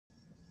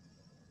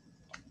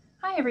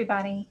Hi,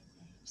 everybody.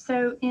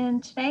 So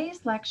in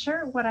today's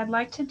lecture, what I'd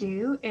like to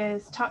do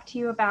is talk to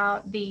you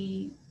about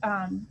the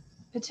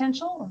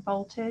potential or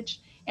voltage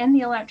and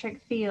the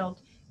electric field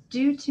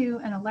due to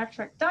an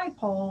electric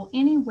dipole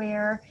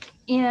anywhere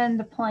in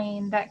the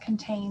plane that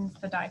contains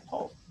the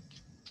dipole.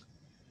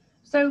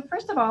 So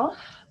first of all,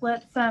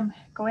 let's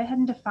go ahead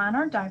and define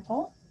our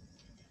dipole.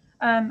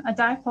 A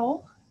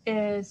dipole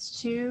is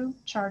two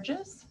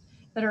charges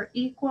that are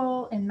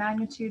equal in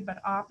magnitude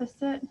but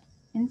opposite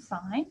in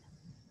sign,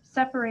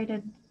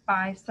 separated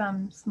by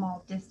some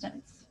small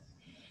distance.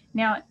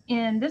 Now,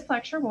 in this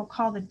lecture, we'll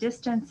call the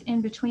distance in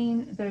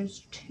between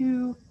those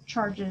two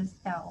charges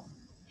L.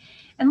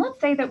 And let's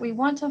say that we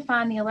want to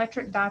find the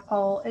electric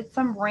dipole at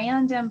some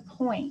random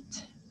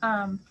point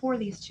for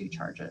these two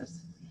charges.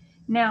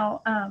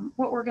 Now,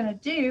 what we're going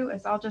to do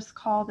is I'll just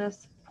call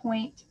this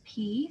point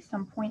P,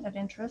 some point of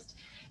interest.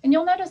 And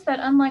you'll notice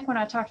that unlike when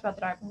I talked about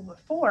the dipole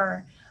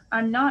before,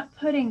 I'm not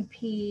putting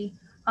P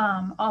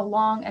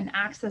along an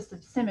axis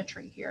of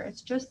symmetry here.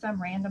 It's just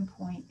some random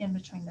point in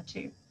between the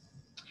two.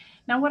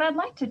 Now, what I'd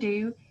like to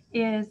do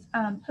is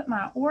put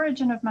my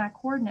origin of my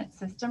coordinate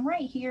system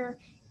right here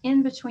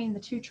in between the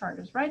two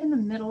charges, right in the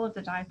middle of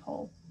the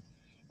dipole.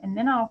 And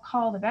then I'll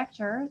call the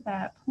vector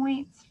that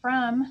points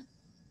from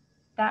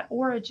that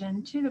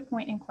origin to the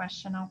point in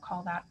question, I'll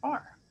call that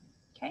R.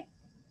 Okay.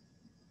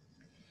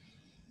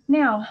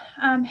 Now,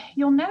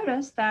 you'll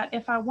notice that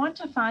if I want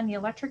to find the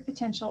electric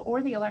potential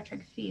or the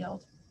electric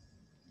field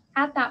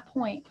at that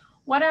point,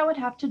 what I would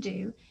have to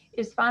do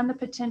is find the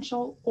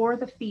potential or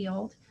the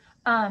field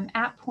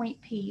at point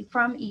P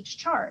from each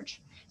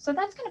charge. So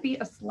that's going to be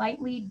a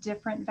slightly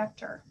different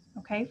vector,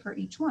 okay, for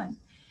each one.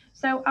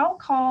 So I'll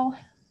call,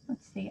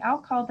 I'll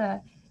call the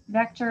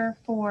vector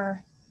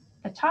for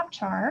the top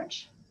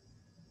charge,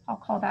 I'll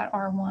call that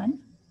R1,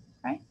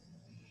 right?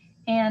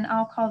 And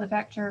I'll call the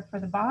vector for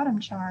the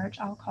bottom charge,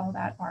 I'll call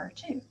that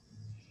R2.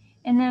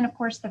 And then, of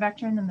course, the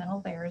vector in the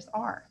middle there is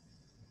R.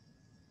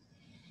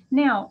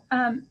 Now,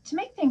 to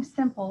make things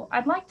simple,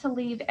 I'd like to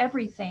leave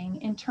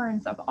everything in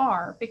terms of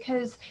R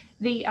because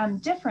the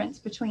difference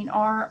between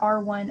R,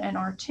 R1, and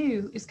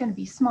R2 is going to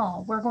be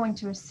small. We're going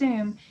to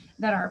assume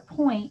that our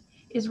point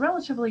is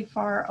relatively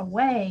far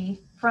away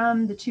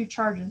from the two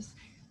charges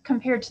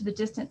compared to the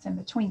distance in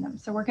between them.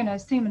 So we're going to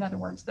assume, in other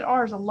words, that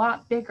R is a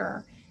lot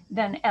bigger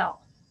than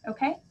L,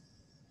 okay?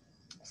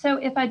 So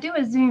if I do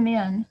a zoom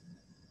in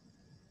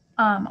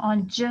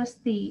on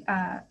just the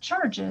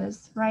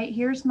charges, right?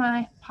 Here's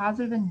my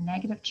positive and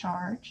negative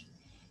charge.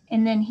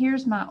 And then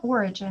here's my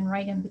origin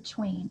right in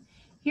between.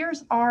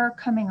 Here's R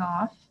coming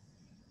off.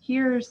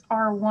 Here's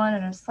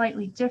R1 at a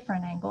slightly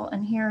different angle.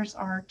 And here's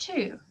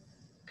R2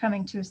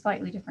 coming to a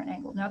slightly different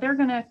angle. Now they're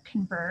going to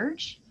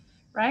converge,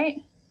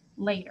 right,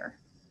 later.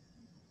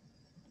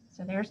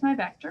 So there's my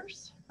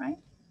vectors, right?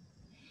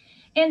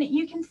 And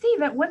you can see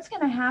that what's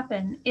going to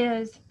happen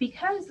is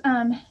because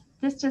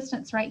this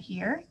distance right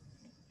here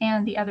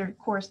and the other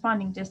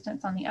corresponding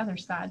distance on the other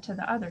side to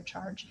the other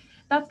charge,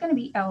 that's going to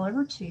be L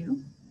over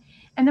 2.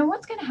 And then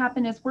what's going to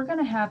happen is we're going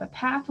to have a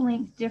path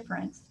length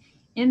difference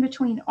in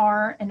between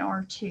R and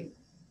R2.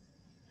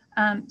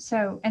 And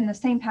the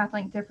same path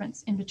length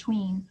difference in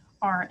between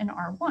R and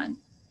R1.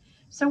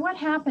 So what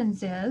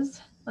happens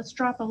is, let's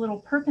drop a little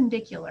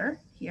perpendicular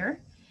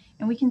here,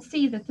 and we can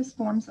see that this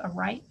forms a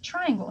right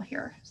triangle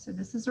here. So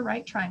this is a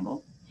right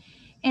triangle.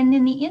 And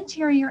then the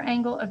interior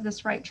angle of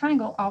this right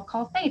triangle I'll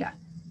call theta.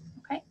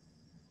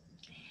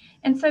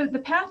 And so the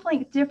path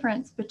length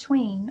difference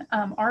between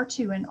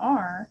R2 and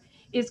R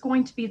is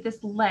going to be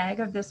this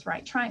leg of this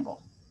right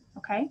triangle,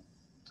 okay?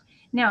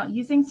 Now,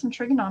 using some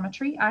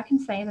trigonometry, I can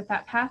say that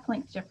that path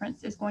length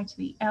difference is going to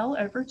be L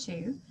over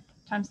 2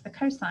 times the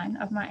cosine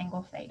of my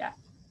angle theta,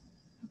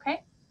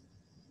 okay?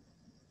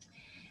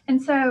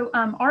 And so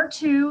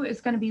R2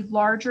 is going to be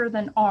larger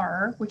than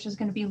R, which is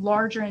going to be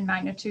larger in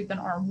magnitude than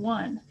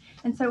R1.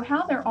 And so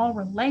how they're all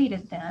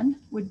related then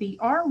would be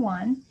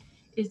R1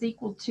 is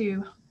equal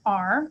to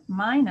R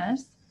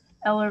minus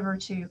L over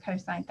 2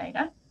 cosine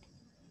theta,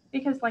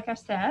 because like I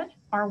said,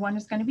 R1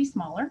 is going to be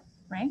smaller,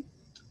 right?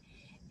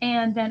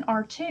 And then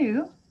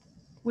R2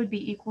 would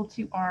be equal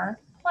to R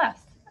plus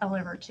L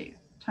over 2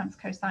 times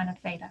cosine of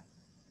theta,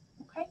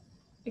 okay?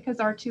 Because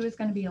R2 is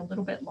going to be a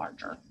little bit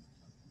larger.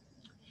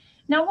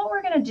 Now what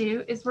we're going to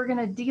do is we're going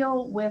to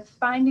deal with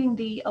finding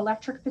the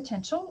electric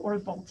potential or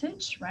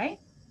voltage, right?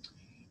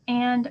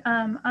 And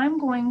I'm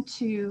going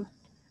to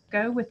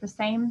go with the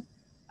same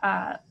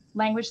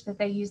language that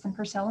they use in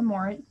Purcell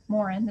and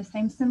Morin, the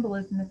same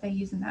symbolism that they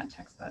use in that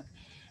textbook.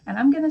 And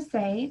I'm going to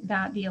say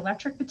that the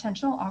electric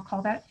potential, I'll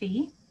call that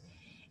phi.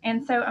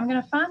 And so I'm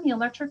going to find the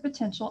electric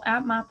potential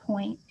at my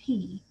point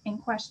P in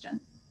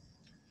question.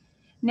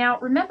 Now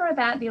remember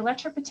that the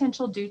electric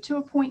potential due to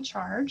a point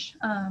charge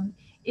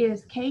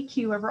is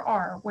kq over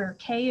r, where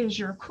k is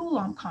your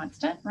Coulomb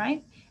constant,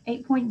 right?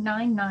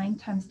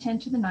 8.99 times 10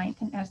 to the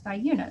 9th in SI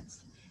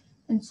units.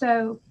 And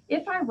so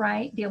if I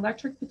write the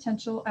electric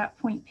potential at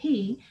point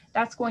P,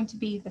 that's going to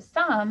be the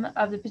sum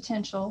of the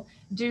potential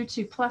due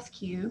to plus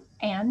Q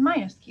and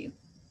minus Q,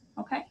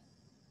 okay?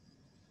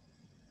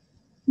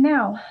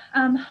 Now,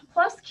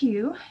 plus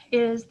q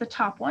is the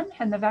top one,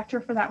 and the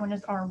vector for that one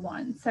is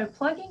r1. So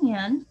plugging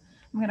in,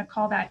 I'm going to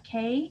call that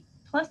k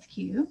plus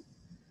q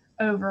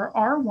over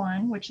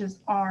r1, which is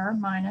r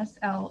minus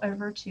L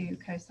over 2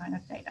 cosine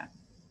of theta.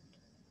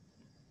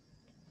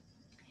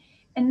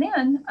 And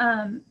then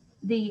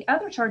the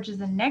other charge is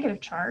a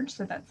negative charge,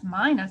 so that's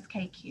minus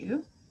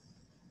kq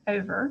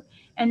over,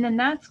 and then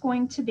that's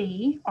going to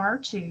be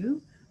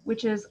r2,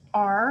 which is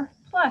r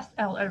plus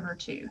L over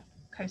 2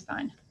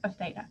 cosine of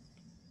theta.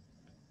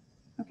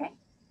 Okay?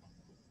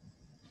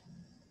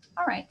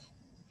 All right.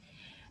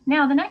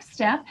 Now the next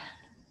step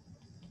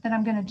that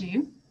I'm going to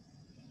do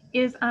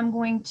is I'm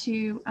going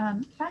to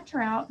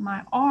factor out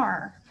my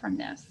r from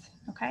this,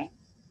 okay?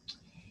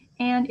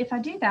 And if I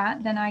do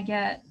that, then I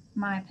get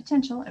my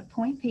potential at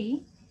point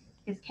P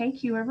is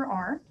kq over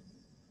r.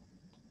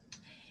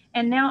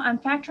 And now I'm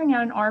factoring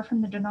out an r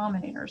from the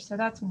denominator. So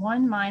that's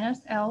 1 minus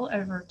L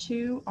over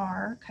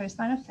 2r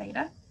cosine of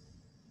theta,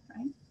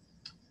 right?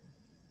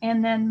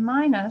 And then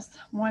minus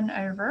 1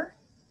 over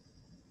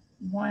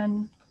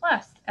 1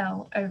 plus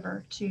L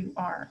over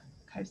 2r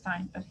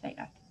cosine of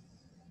theta.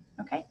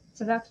 Okay,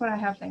 so that's what I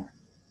have there.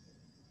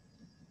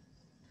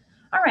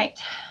 All right,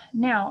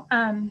 now,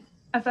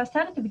 as I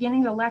said at the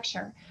beginning of the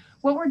lecture,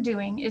 what we're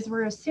doing is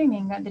we're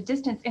assuming that the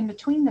distance in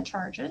between the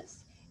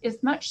charges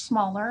is much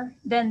smaller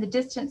than the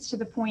distance to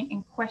the point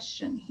in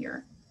question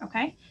here,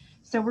 okay?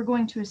 So we're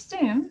going to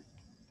assume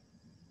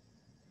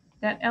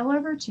that L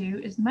over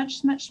 2 is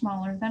much, much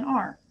smaller than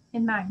R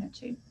in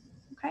magnitude,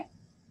 okay?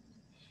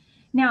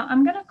 Now,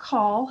 I'm going to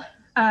call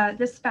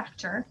this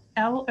factor,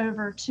 L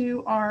over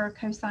 2R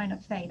cosine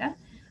of theta,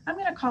 I'm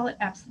going to call it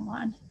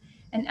epsilon.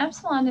 And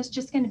epsilon is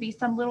just going to be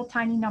some little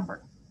tiny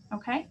number,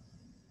 okay?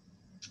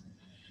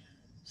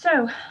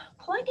 So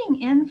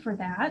plugging in for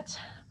that,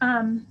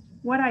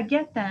 what I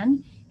get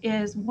then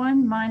is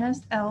 1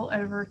 minus L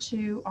over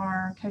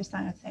 2R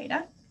cosine of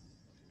theta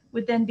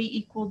would then be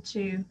equal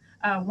to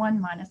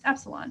 1 minus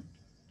epsilon,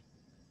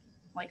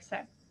 like so.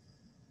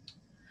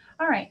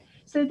 All right,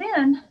 so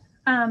then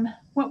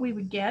what we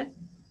would get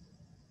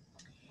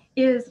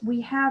is we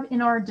have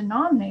in our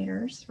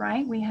denominators,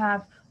 right, we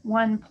have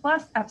 1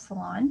 plus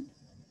epsilon,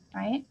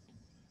 right,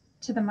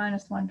 to the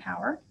minus 1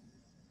 power.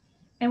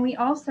 And we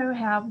also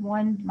have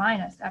 1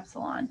 minus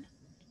epsilon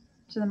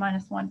to the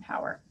minus 1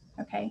 power,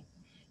 okay?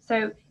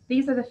 So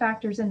these are the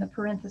factors in the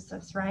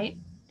parenthesis, right?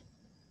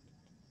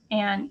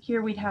 And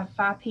here we'd have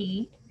phi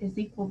p is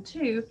equal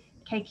to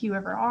kq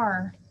over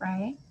r,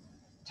 right,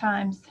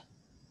 times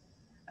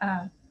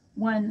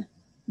 1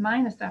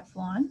 minus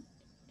epsilon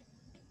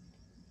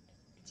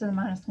to the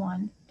minus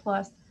 1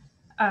 plus,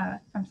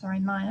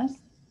 minus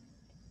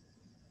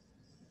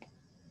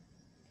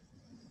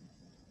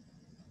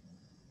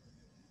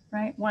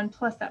right? 1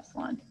 plus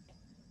epsilon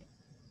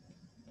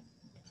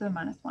to the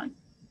minus 1.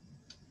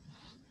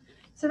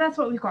 So that's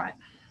what we've got.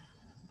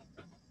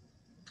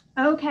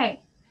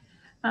 Okay.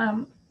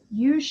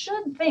 You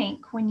should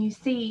think when you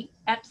see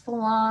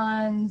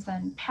epsilons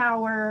and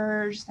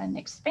powers and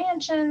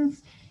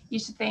expansions, you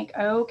should think,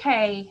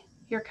 okay,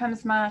 here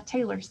comes my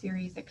Taylor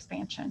series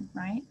expansion,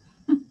 right?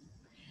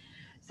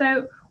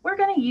 So we're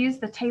going to use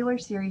the Taylor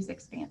series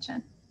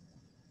expansion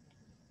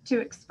to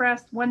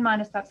express 1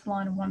 minus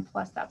epsilon and 1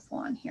 plus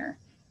epsilon here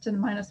to the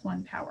minus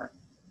 1 power.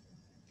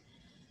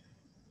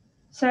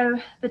 So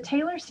the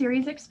Taylor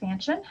series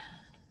expansion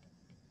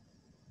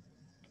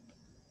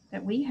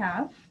that we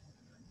have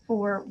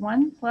for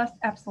 1 plus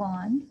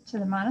epsilon to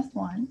the minus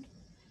 1,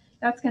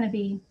 that's going to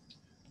be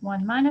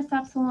 1 minus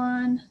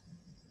epsilon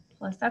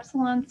plus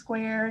epsilon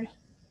squared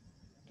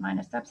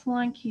minus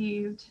epsilon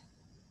cubed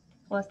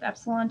plus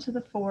epsilon to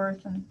the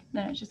 4th, and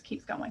then it just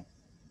keeps going.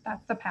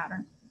 That's the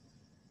pattern.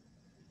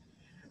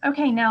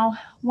 Okay, now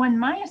 1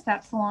 minus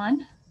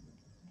epsilon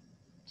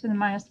to the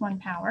minus 1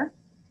 power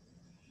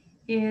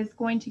is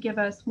going to give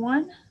us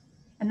 1,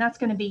 and that's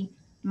going to be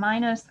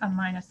minus a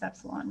minus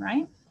epsilon,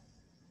 right?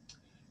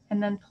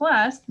 And then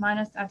plus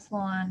minus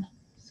epsilon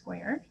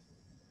squared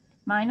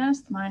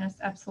minus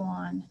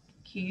epsilon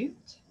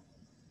cubed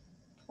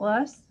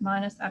plus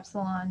minus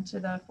epsilon to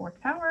the 4th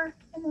power,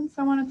 and then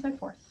so on and so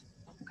forth,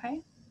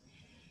 okay?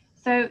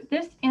 So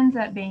this ends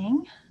up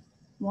being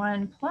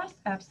 1 plus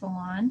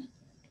epsilon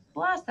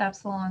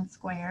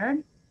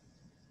squared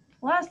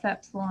plus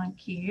epsilon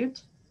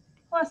cubed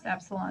plus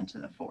epsilon to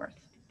the 4th,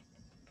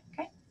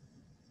 okay?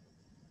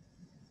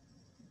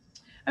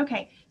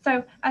 Okay,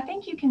 so I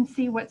think you can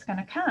see what's going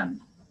to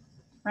come,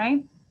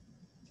 right?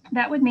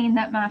 That would mean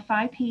that my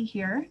phi p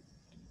here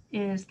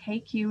is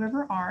kq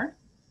over r,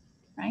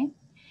 right?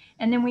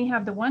 And then we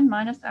have the 1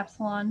 minus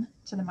epsilon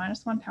to the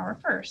minus 1 power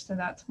first. So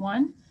that's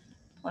 1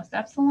 plus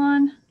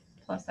epsilon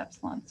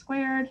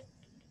squared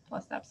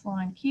plus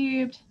epsilon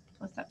cubed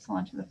plus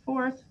epsilon to the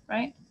 4th,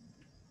 right?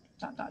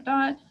 Dot, dot,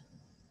 dot,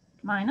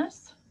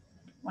 minus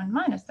 1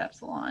 minus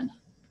epsilon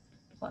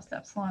plus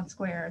epsilon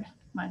squared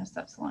minus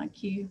epsilon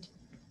cubed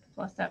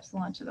plus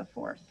epsilon to the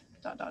 4th,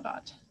 dot, dot,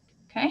 dot.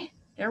 Okay,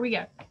 there we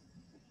go.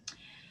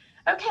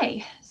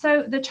 Okay,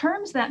 so the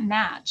terms that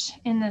match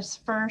in this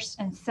first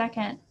and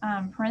second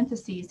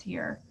parentheses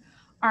here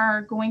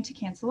are going to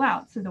cancel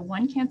out. So the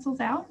 1 cancels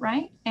out,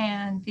 right?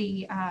 And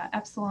the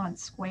epsilon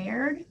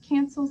squared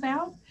cancels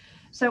out.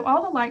 So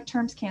all the like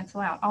terms cancel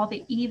out. All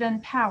the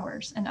even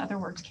powers, in other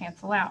words,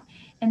 cancel out.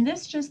 And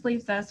this just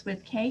leaves us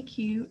with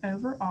KQ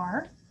over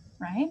R,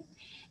 right?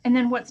 And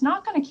then what's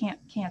not going to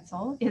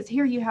cancel is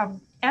here you have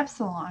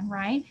epsilon,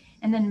 right?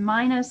 And then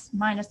minus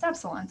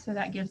epsilon. So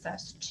that gives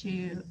us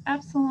 2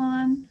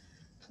 epsilon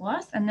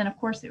plus, and then of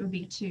course it would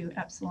be 2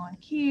 epsilon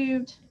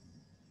cubed,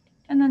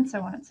 and then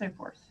so on and so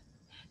forth.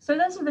 So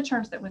those are the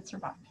terms that would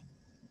survive.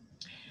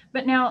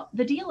 But now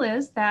the deal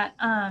is that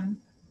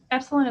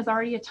epsilon is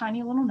already a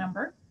tiny little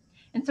number.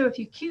 And so if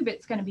you cube it,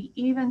 it's going to be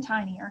even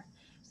tinier.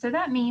 So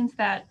that means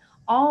that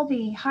all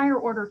the higher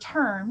order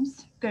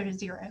terms go to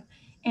 0.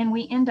 And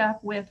we end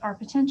up with our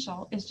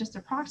potential is just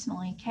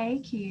approximately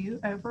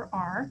KQ over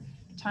R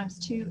times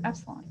 2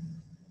 epsilon.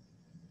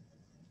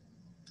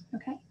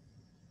 Okay.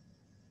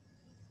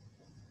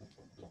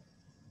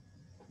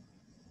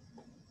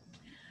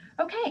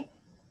 Okay.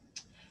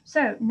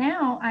 So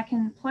now I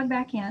can plug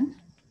back in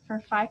for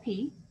phi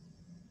p.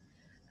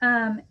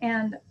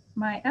 And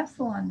my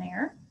epsilon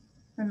there,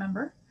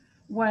 remember,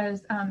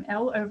 was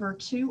L over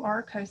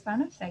 2R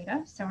cosine of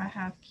theta. So I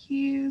have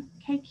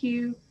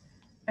KQ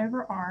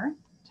over R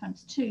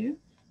times 2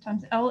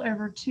 times L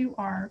over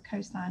 2R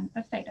cosine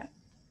of theta.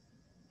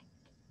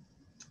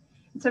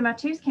 And so my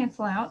 2's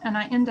cancel out, and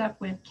I end up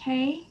with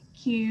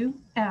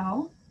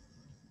KQL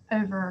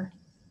over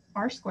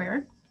R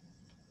squared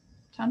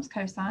times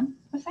cosine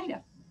of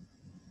theta.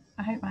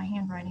 I hope my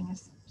handwriting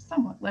is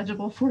somewhat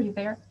legible for you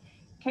there.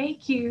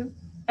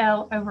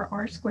 KQL over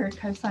R squared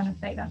cosine of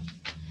theta.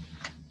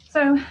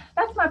 So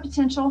that's my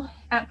potential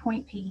at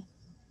point P,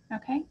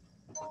 okay?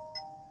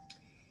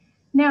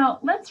 Now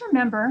let's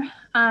remember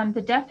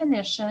the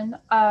definition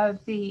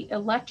of the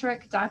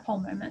electric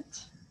dipole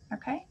moment,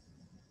 okay?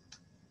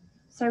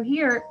 So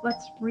here,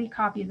 let's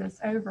recopy this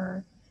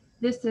over.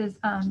 This is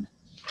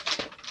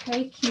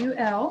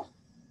KQL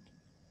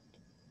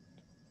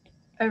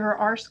over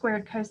R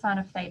squared cosine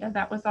of theta.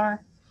 That was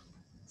our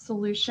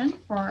solution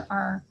for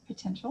our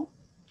potential.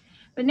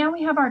 But now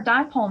we have our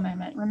dipole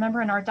moment.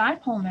 Remember, in our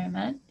dipole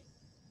moment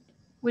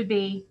would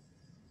be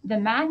the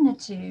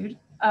magnitude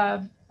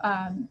of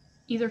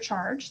either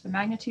charge, the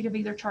magnitude of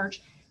either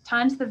charge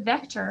times the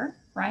vector,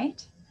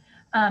 right?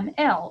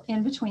 L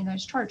in between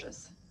those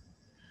charges.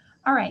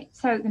 All right,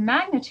 so the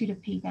magnitude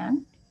of P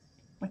then,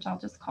 which I'll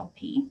just call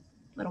P,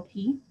 little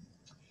p,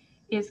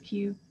 is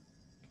QL.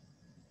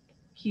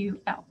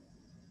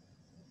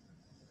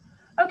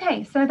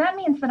 Okay, so that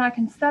means that I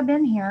can sub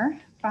in here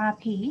phi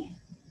P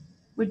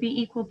would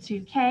be equal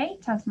to K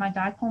times my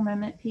dipole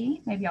moment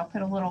P. Maybe I'll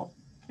put a little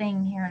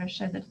thing here to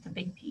show that it's a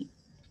big P,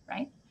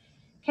 right?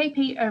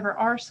 Kp over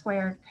R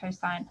squared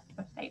cosine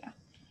of theta.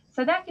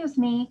 So that gives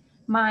me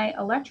my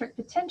electric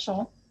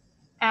potential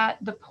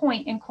at the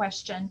point in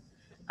question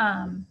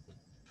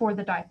for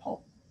the dipole.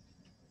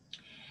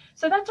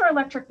 So that's our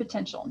electric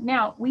potential.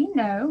 Now, we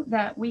know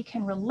that we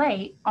can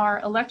relate our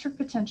electric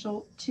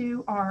potential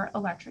to our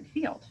electric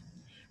field.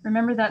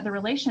 Remember that the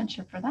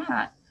relationship for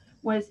that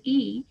was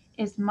E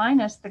is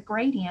minus the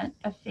gradient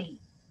of phi.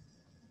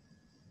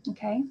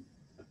 Okay,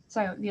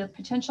 so the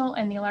potential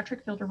and the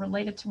electric field are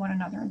related to one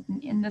another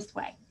in this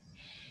way.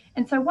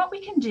 And so what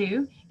we can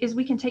do is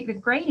we can take the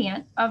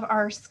gradient of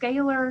our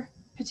scalar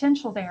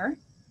potential there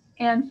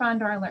and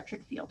find our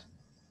electric field.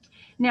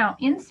 Now,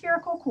 in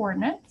spherical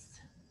coordinates,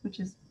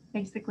 which is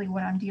basically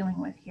what I'm dealing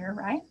with here,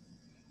 right?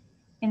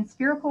 In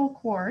spherical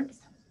coords,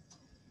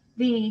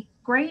 the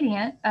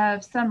gradient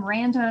of some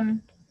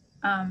random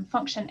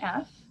function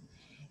f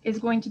is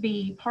going to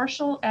be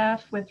partial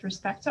f with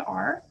respect to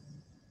r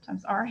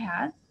times r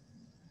hat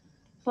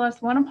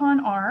plus 1 upon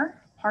r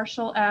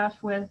partial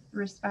f with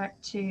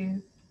respect to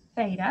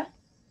theta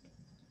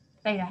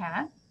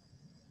hat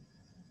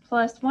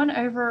plus 1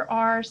 over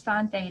r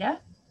sine theta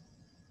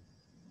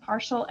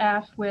partial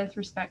f with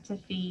respect to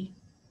phi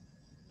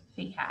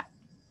hat.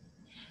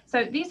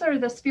 So these are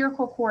the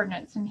spherical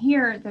coordinates, and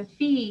here the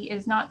phi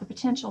is not the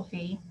potential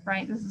phi,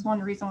 right? This is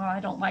one reason why I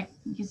don't like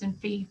using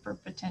phi for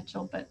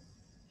potential, but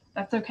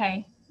that's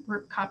okay.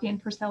 We're copying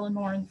Purcell and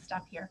Moore and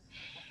stuff here.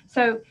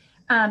 So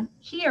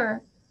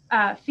here,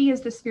 phi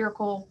is the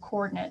spherical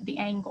coordinate, the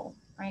angle,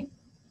 right?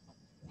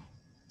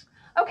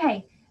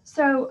 Okay,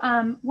 so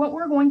what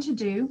we're going to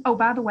do, oh,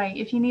 by the way,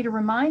 if you need a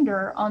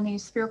reminder on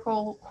these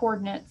spherical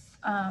coordinates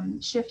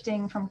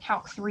shifting from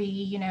Calc 3,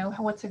 you know,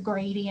 what's a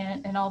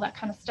gradient and all that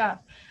kind of stuff,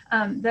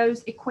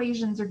 those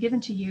equations are given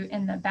to you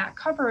in the back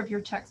cover of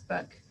your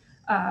textbook,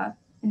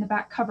 in the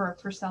back cover of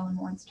Purcell and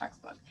Moore's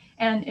textbook.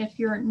 And if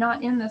you're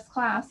not in this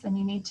class and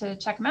you need to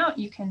check them out,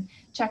 you can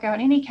check out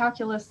any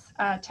calculus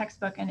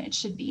textbook and it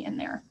should be in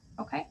there,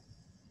 okay?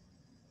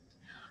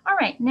 All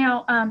right,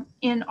 now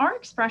in our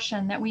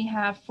expression that we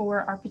have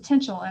for our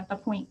potential at the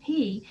point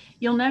P,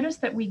 you'll notice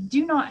that we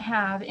do not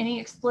have any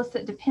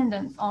explicit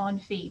dependence on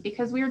phi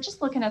because we are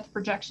just looking at the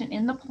projection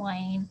in the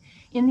plane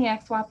in the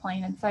XY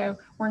plane. And so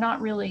we're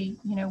not really,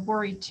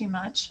 worried too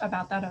much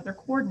about that other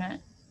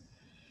coordinate.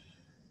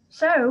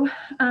 So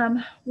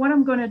what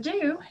I'm going to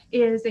do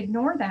is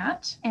ignore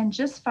that and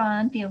just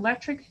find the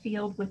electric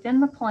field within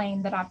the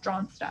plane that I've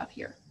drawn stuff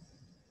here.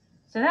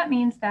 So that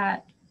means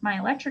that my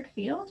electric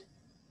field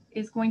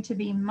is going to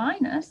be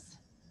minus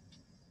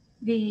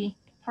the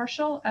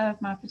partial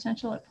of my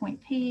potential at point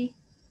P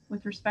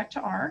with respect to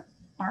R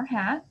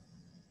hat,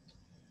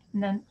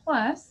 and then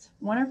plus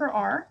 1 over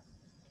R,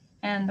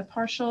 and the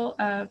partial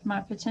of my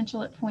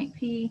potential at point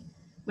P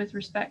with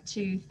respect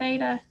to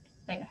theta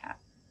hat.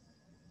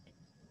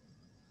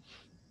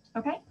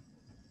 Okay?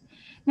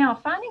 Now,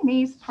 finding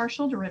these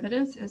partial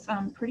derivatives is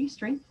pretty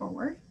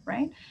straightforward,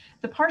 right?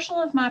 The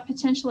partial of my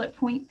potential at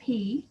point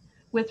P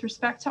with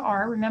respect to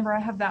R, remember I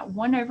have that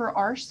 1 over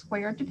R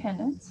squared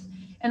dependence.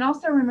 And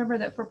also remember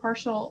that for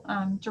partial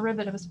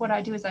derivatives, what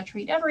I do is I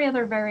treat every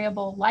other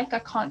variable like a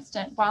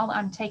constant while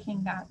I'm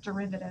taking that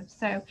derivative.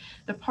 So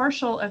the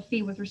partial of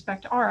phi with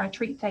respect to R, I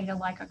treat theta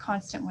like a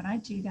constant when I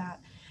do that.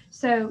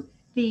 So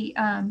the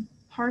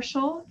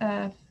partial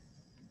of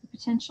the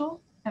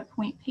potential at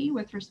point P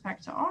with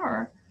respect to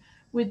R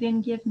would then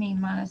give me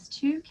minus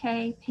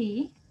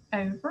 2kp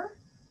over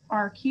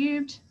R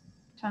cubed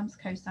times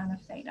cosine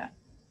of theta.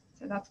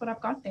 So that's what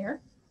I've got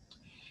there.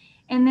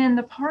 And then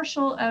the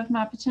partial of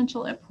my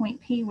potential at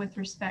point P with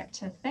respect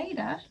to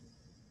theta,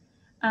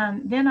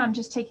 then I'm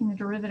just taking the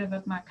derivative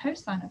of my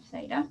cosine of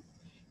theta,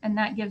 and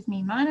that gives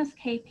me minus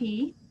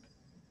kp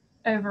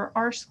over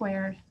R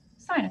squared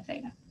sine of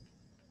theta.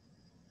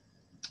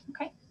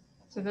 Okay,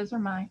 so those are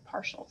my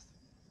partials.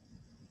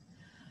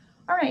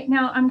 All right,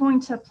 now I'm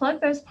going to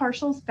plug those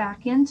partials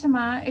back into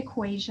my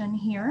equation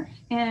here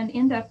and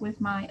end up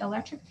with my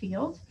electric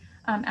field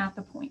at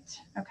the point,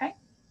 okay?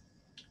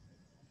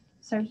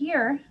 So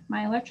here,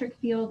 my electric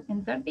field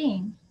ends up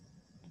being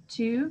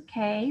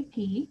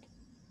 2kp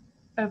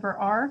over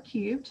R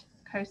cubed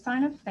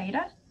cosine of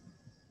theta,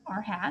 R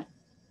hat,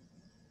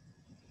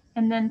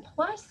 and then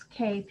plus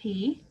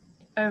kp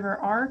over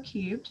R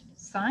cubed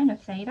sine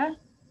of theta,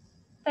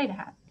 theta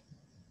hat.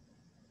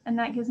 And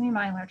that gives me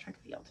my electric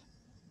field.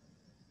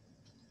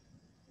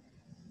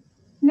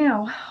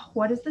 Now,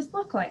 what does this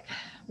look like?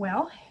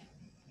 Well,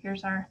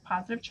 here's our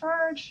positive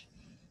charge.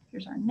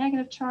 Here's our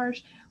negative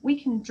charge.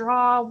 We can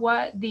draw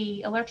what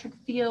the electric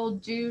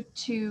field due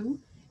to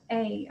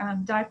a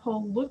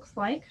dipole looks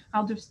like.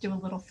 I'll just do a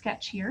little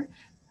sketch here.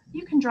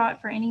 You can draw it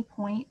for any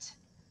point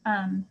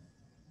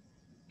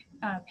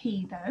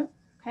P though,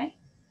 okay?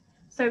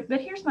 So,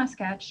 but here's my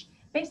sketch.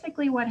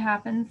 Basically what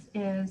happens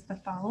is the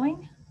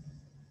following.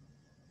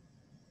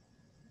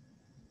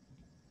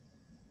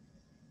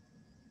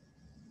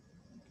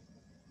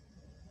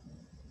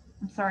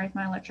 I'm sorry if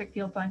my electric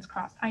field lines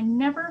cross. I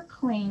never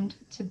claimed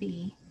to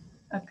be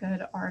a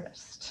good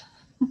artist.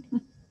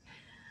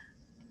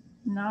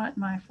 Not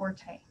my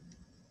forte.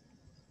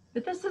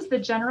 But this is the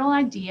general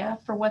idea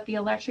for what the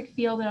electric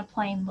field in a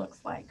plane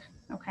looks like,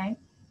 okay?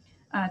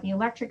 The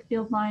electric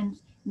field lines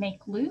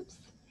make loops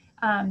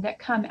that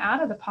come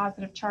out of the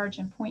positive charge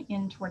and point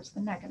in towards the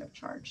negative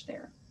charge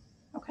there,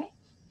 okay?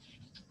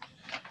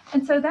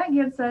 And so that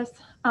gives us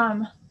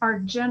our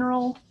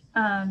general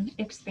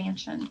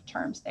expansion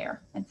terms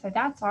there. And so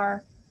that's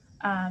our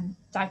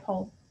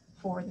dipole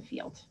for the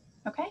field,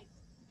 okay?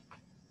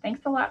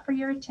 Thanks a lot for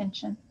your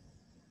attention.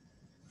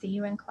 See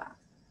you in class.